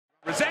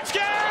That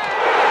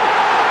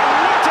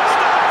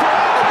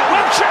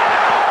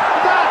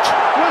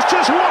was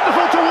just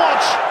wonderful to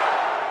watch.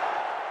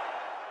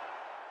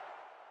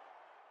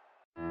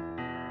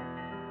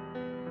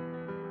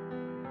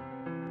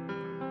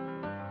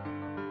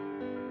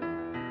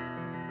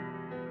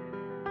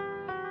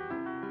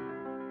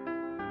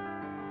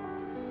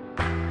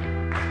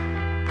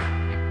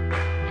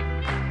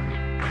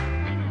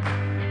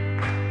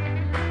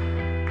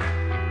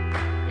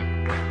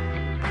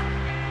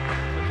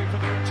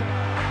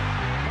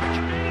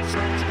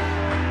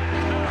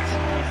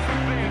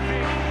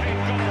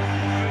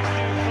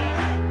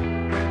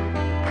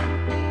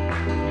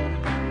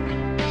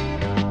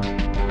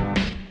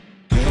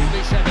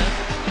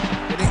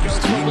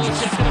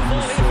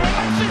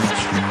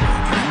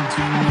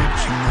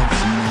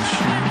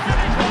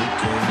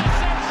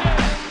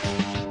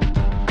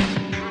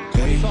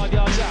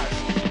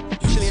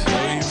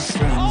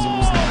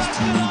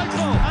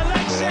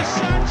 Alexis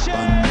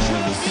Sanchez with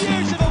a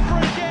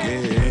beautiful free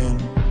kick.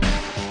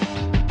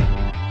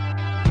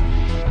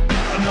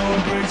 I know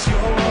it breaks your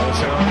heart.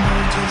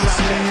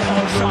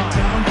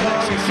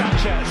 Alexis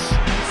Sanchez.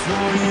 4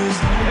 years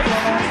now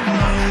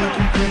you're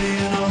looking pretty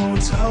in a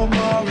hotel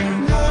bar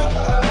and I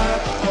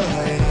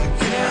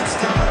can't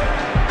stop.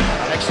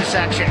 Alexis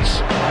Sanchez.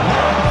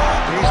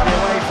 He's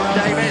away from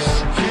Davis.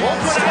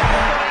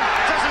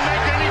 Doesn't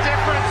make any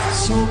difference.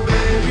 So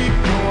baby,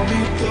 pull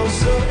me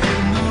closer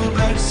in the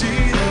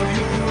backseat of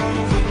your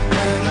Rover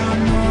that I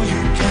know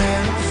you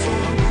can't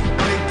afford.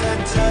 Write that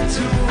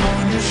tattoo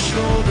on your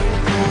shoulder.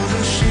 Pull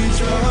the sheets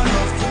right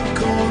off the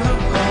corner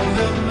of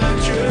the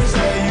mattress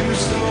that you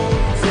stole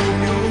from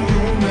your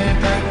roommate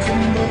back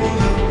in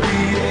Boulder. We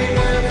ain't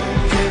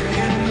ever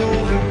getting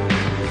older.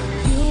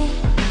 You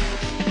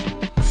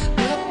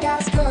look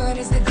as good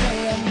as the day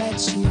I met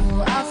you.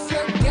 I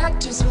forget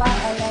just why I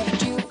left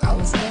you. I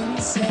was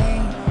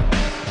insane.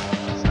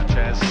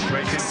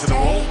 Straight into the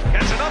wall,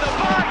 gets another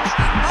bite!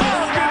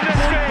 Oh,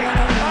 goodness me!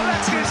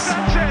 Alexis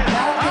Sanchez!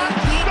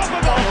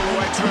 Unstoppable all the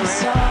way through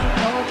here.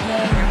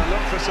 Going to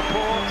look for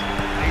support.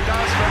 He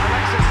does for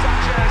Alexis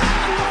Sanchez.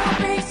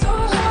 Alexis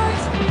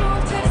Sanchez.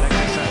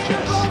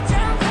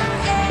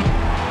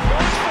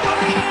 Goes for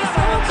the Alexis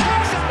Sanchez!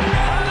 Absolute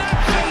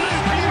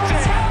beauty!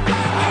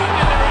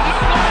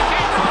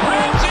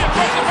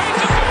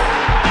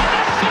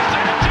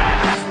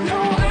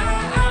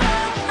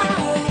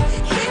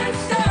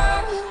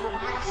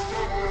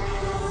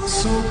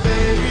 So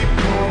baby,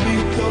 pull me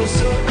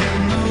closer in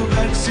the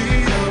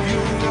backseat of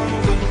your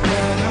Rover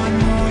that I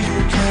know you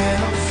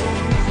can't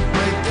afford.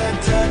 Write that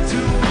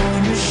tattoo on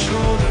your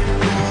shoulder.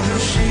 Pull the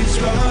sheets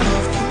right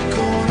off the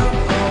corner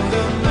of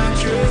the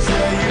mattress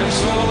that you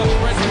stole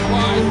from your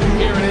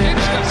roommate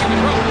back in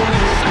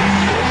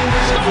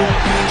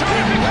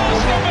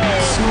Boulder.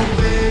 So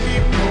baby,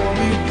 pull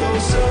me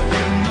closer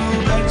in the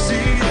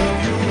backseat of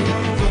your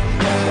Rover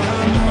that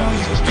I know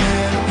you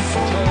can't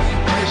afford.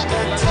 Write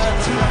that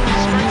tattoo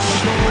on your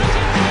shoulder.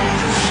 Pull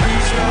the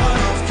sheets right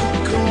off the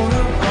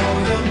corner of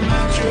the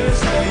mattress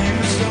that you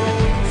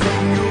stole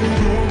from your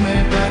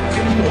roommate back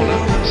in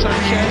Boulder.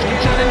 Sanchez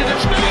gets out into the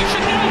space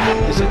and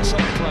He's a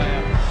top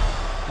player,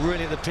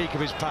 really at the peak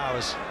of his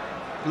powers.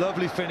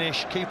 Lovely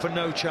finish, keeper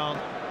no chance.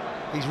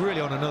 He's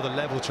really on another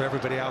level to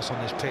everybody else on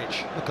this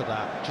pitch. Look at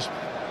that, just,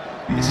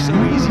 it's so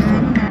easy for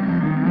him.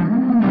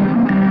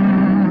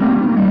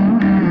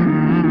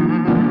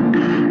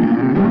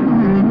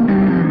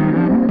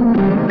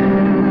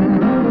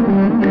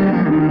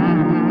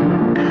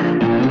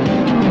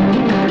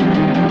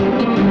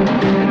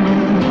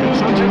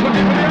 Sanchez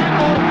looking for the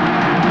angle,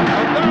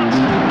 and that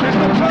is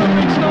the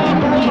perfect start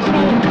for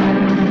Arsenal.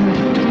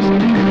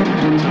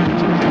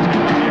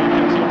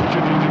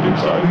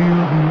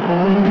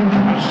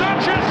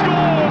 Sanchez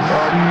scores!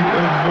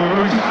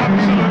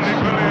 Absolutely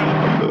brilliant.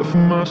 I left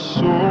my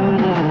soul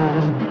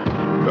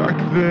back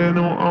then.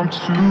 Oh, I'm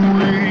too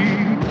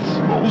late.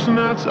 Most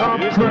nights I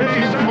pray for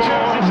you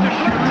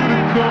to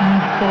come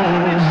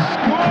home.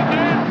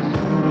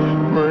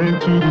 Praying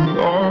to the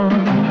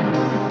Lord,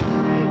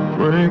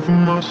 praying for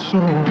my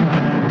soul.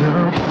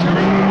 Now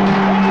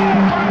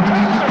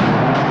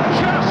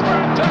Just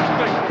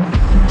fantastic!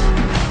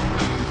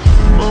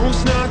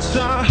 most nights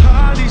I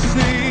hardly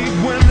sleep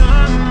when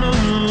I'm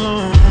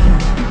alone.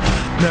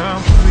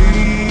 Now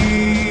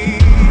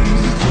please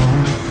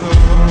don't go.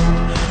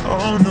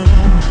 Oh no,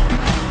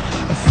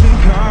 I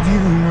think of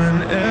you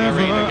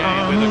whenever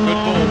I'm With a good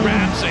ball, alone.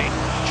 Ramsey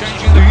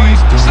changing the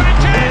pace.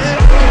 Sanchez!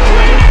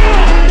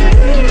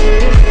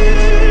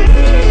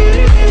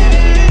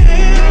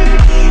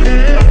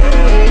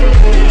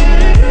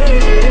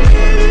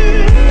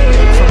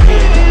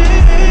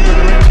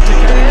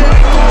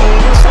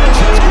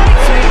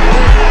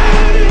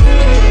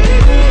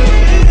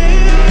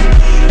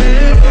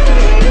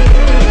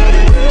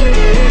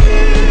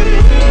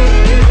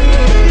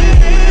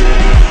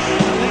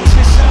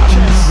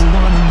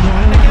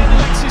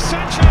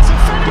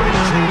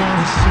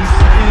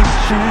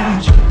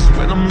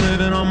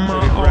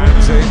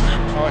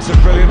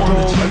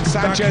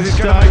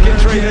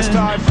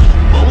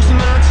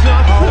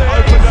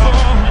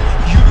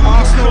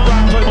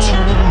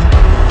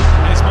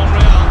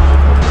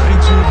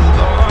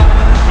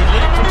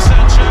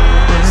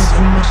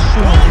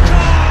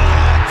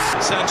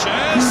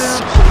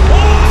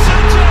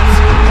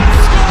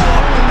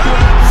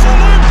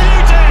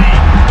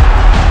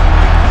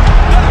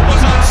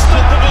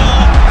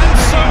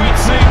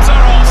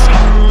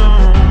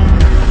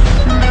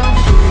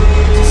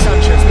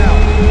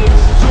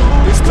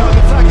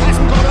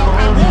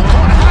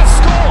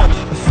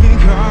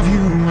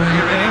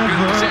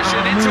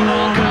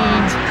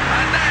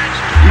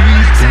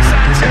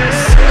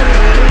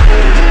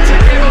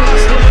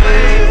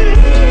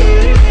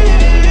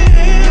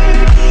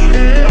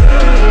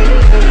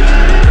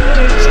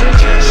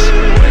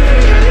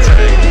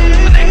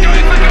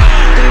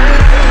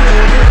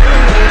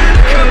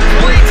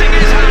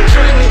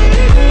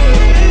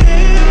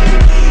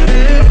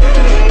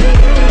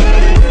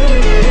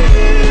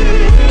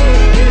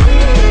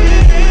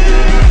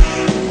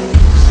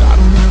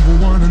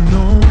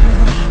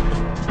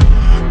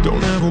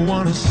 Don't ever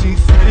wanna see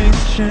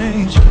things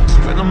change. So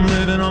when I'm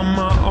living on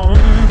my own,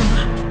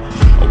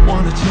 I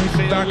wanna take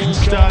it back and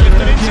start it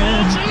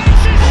again.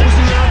 Those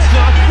nights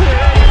I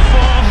pray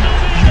for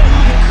you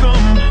to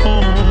come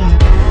home.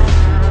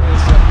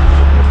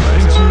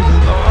 Praying to the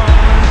Lord,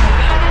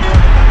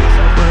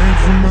 praying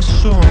for my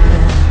soul.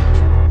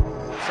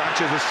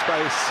 Sanchez has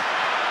space.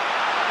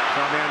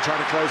 Chamberlain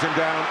trying to close him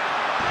down.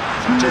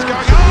 Sanchez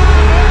going, oh!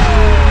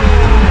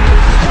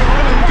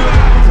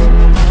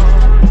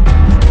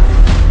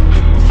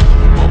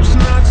 Most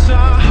nights I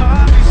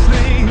hardly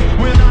sleep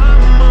when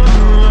I'm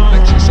alone.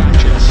 Alexis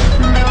Sanchez.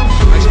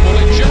 Nice ball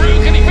in. Giroud,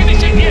 can he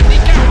finish it? Yes, he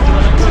can.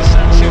 Alexis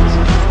Sanchez.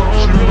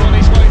 Giroud on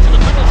his way to the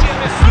penalty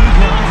area.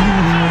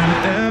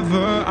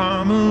 Whenever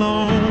I'm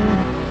alone,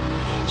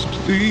 so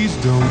please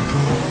don't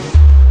go.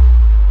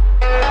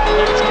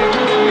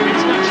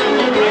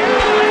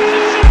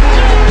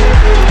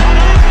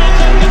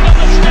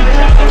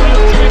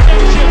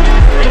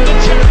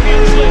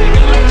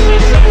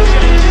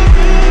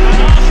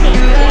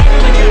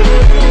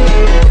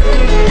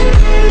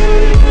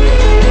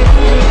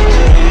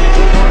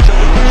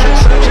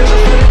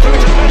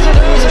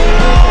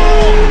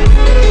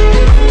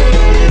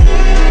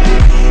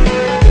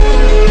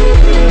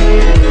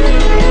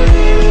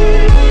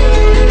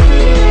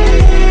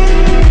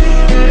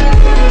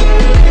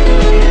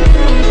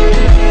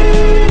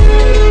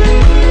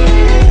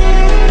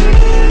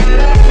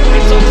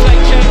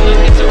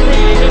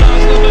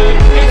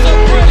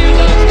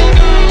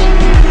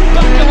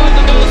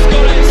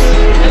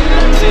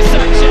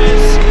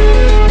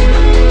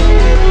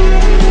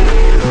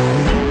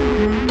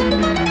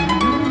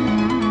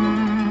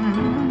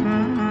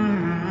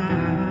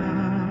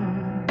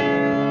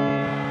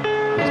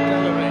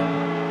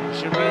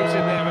 Giroud's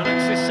in there,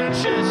 Alexis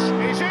Sanchez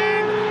is in!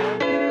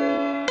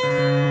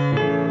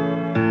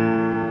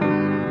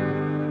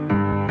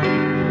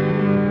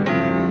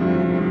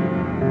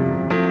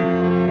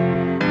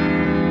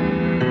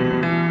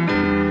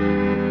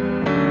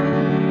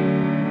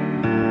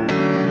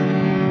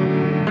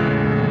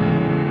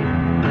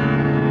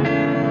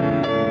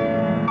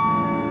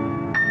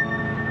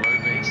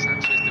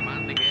 Sanchez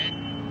demanding it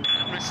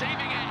and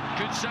receiving it.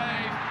 Good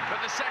save, but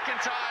the second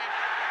time.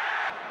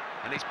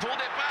 And he's pulled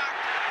it back,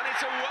 and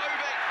it's a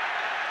Iwobi.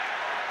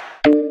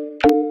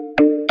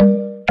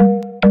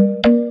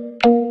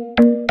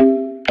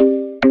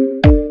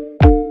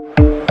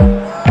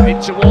 In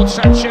towards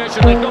Sanchez,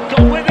 and they've not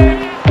gone with him.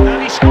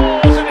 And he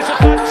scores, and it's a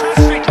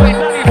fantastically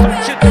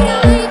manufactured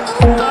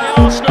goal by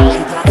Arsenal.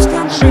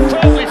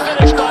 Superbly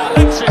finished by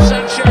Alexis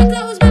Sanchez.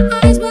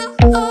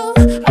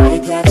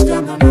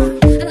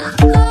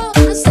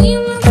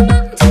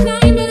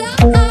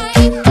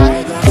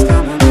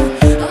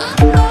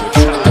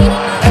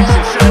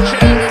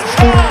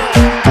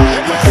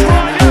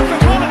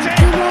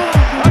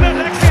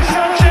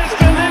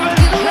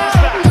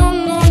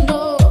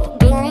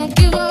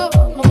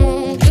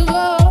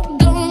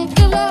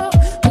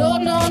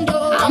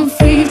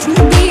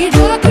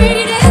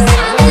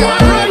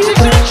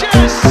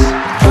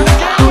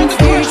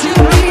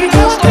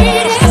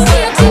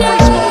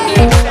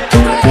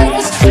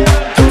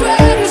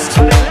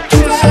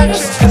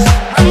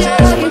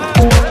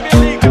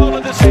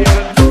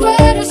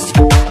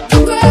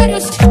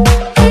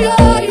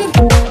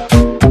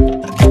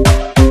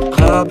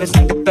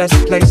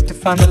 Place to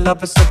find the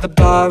lovers of the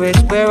bar is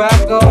where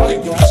I go.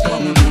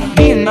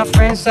 Me and my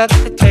friends at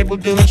the table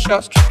doing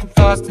shots, tripping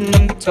fast, and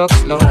then we talk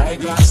slow.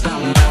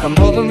 Come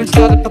over and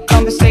start up a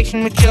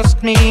conversation with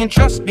just me, and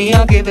trust me,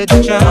 I'll give it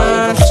a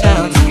chance.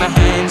 Down to my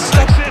hands,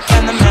 stop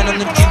and the man on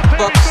the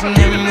jukebox, and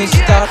then we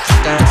start to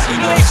dance. You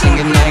know,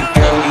 singing like,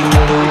 girl, you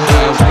lose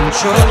our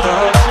control.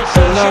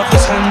 The love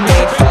is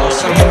handmade for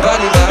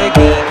somebody like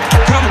me.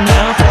 Come on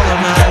now, follow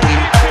my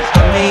lead.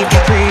 I may be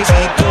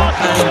crazy, don't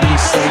mind me,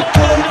 say,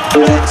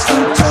 let's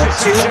not talk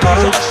too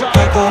much.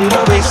 Back on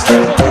my waist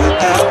and put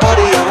that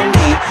body on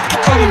me. I'm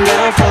coming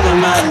now, follow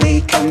my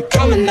lead. I'm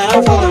coming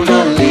now, follow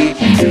my lead.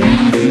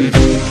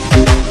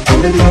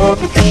 I'm in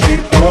love with the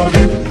shape of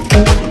you.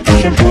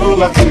 Push and pull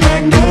like a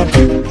magnet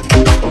do.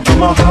 Although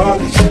my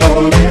heart is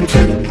falling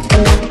too.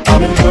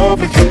 I'm in love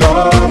with your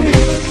body.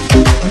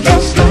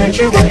 Last night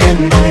you were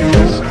in my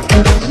room.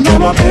 Now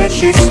my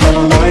bedsheets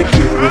smell like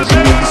you.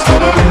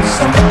 Starting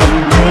something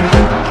brand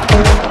new.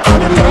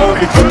 I'm in love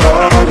with your body.